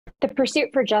The pursuit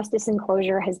for justice and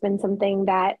closure has been something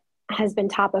that has been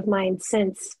top of mind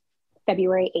since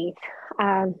February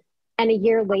 8th. And a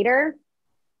year later,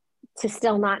 to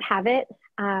still not have it,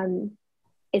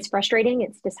 it's frustrating.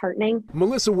 It's disheartening.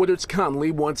 Melissa Woodards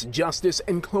Connolly wants justice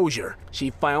and closure. She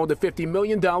filed a $50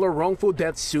 million wrongful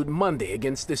death suit Monday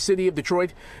against the city of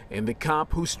Detroit and the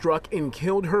cop who struck and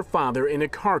killed her father in a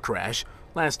car crash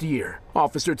last year.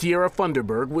 Officer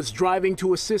Funderburg was driving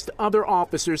to assist other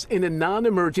officers in a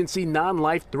non-emergency,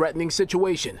 non-life-threatening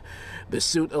situation. The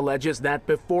suit alleges that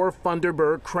before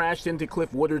Funderburg crashed into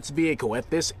Cliff Woodards' vehicle at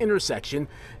this intersection,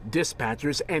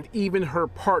 dispatchers and even her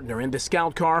partner in the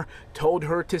scout car told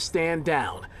her to stand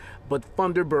down. But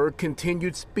Funderburg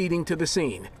continued speeding to the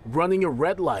scene, running a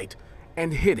red light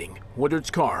and hitting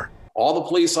Woodards' car. All the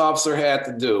police officer had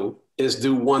to do is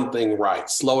do one thing right: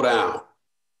 slow down.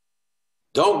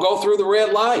 Don't go through the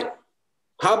red light.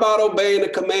 How about obeying a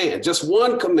command? Just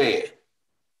one command.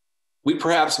 We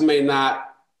perhaps may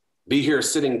not be here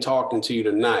sitting talking to you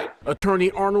tonight.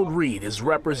 Attorney Arnold Reed is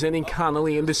representing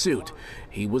Connolly in the suit.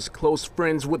 He was close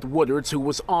friends with Woodards, who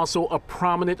was also a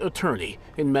prominent attorney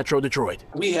in Metro Detroit.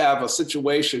 We have a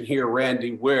situation here,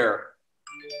 Randy, where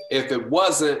if it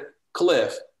wasn't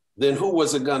Cliff, then who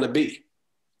was it going to be?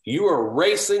 You are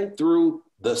racing through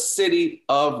the city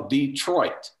of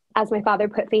Detroit. As my father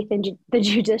put faith in the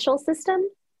judicial system,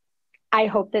 I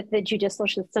hope that the judicial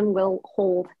system will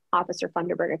hold Officer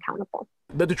Funderburg accountable.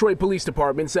 The Detroit Police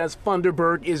Department says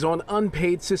Funderburg is on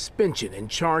unpaid suspension and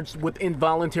charged with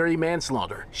involuntary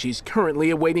manslaughter. She's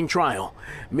currently awaiting trial.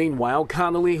 Meanwhile,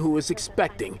 Connolly, who is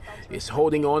expecting, is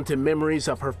holding on to memories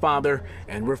of her father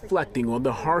and reflecting on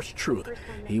the harsh truth: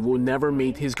 he will never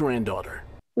meet his granddaughter.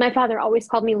 My father always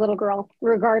called me little girl,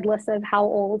 regardless of how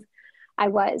old I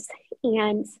was.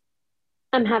 And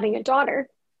I'm having a daughter,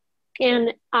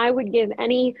 and I would give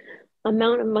any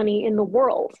amount of money in the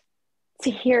world to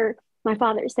hear my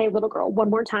father say little girl one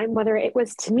more time, whether it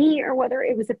was to me or whether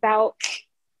it was about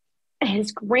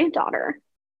his granddaughter.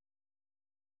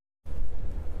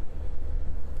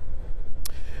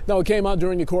 Now, it came out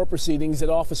during the court proceedings that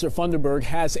Officer Funderburg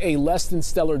has a less than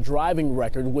stellar driving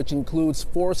record, which includes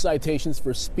 4 citations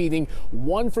for speeding,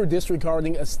 1 for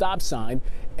disregarding a stop sign,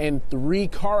 and 3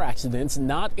 car accidents,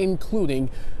 not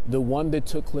including the one that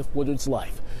took Cliff Woodards'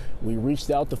 life. We reached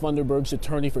out to Funderburg's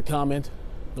attorney for comment.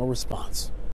 No response.